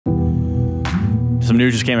Some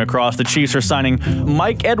news just came across. The Chiefs are signing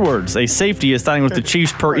Mike Edwards, a safety, is signing with the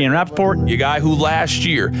Chiefs per Ian Rappaport. A guy who last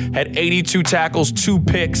year had 82 tackles, 2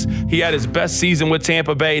 picks. He had his best season with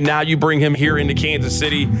Tampa Bay. Now you bring him here into Kansas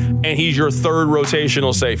City, and he's your third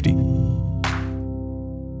rotational safety.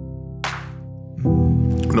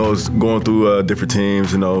 You know, it's going through different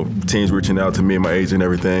teams, teams reaching out to me and my agent and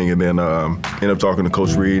everything, and then ended up talking to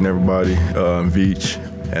Coach Reed and everybody, Veach,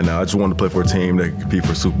 and I just wanted to play for a team that can compete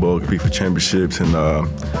for Super Bowl, compete for championships, and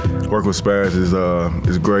working with Spags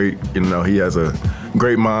is great. He has a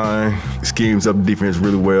great mind, schemes up the defense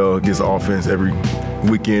really well, gets the offense every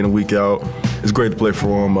week in and week out. It's great to play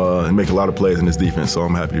for him and make a lot of plays in this defense, so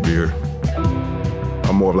I'm happy to be here.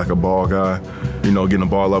 I'm more of like a ball guy. Getting the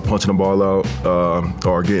ball out, punching the ball out,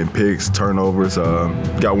 or getting picks, turnovers.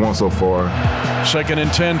 Got one so far. 2nd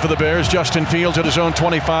and 10 for the Bears. Justin Fields at his own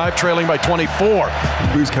 25, trailing by 24.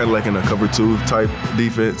 We was kind of like in a cover 2 type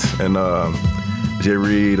defense, and Jay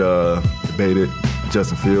Reed debated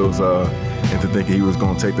Justin Fields into thinking he was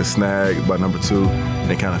going to take the snag by number 2,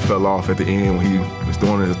 and it kind of fell off at the end when he was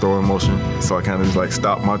doing his throwing motion. So I kind of just like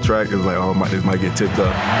stopped my track. It was like, oh, this might get tipped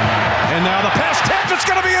up. And now the pass tipped. It's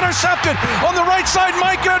going to be intercepted on the right side.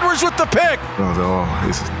 Mike Edwards with the pick. I was like, oh,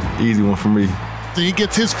 it's an easy one for me. He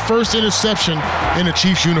gets his first interception in a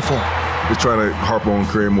Chiefs uniform. Just trying to harp on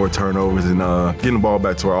creating more turnovers and getting the ball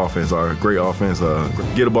back to our offense, our great offense.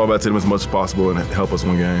 Get the ball back to them as much as possible and help us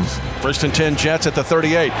win games. 1st and 10, Jets at the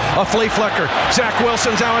 38. A flea flicker. Zach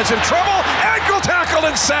Wilson now is in trouble. Ankle tackle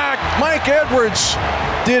and sack. Mike Edwards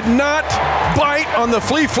did not bite on the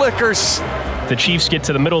flea flickers. The Chiefs get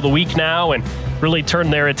to the middle of the week now and really turn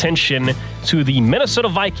their attention to the Minnesota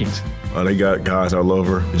Vikings. They got guys all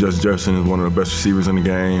over. Justin Jefferson is one of the best receivers in the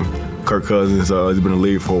game. Kirk Cousins, he's been in the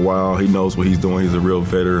league for a while. He knows what he's doing. He's a real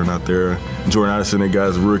veteran out there. Jordan Addison, that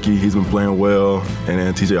guy's a rookie. He's been playing well. And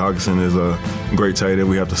then T.J. Hawkinson is a great tight end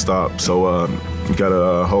we have to stop. So we got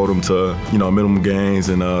to hold them to minimum gains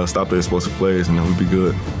and stop the explosive plays, and then we'll be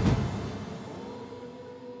good.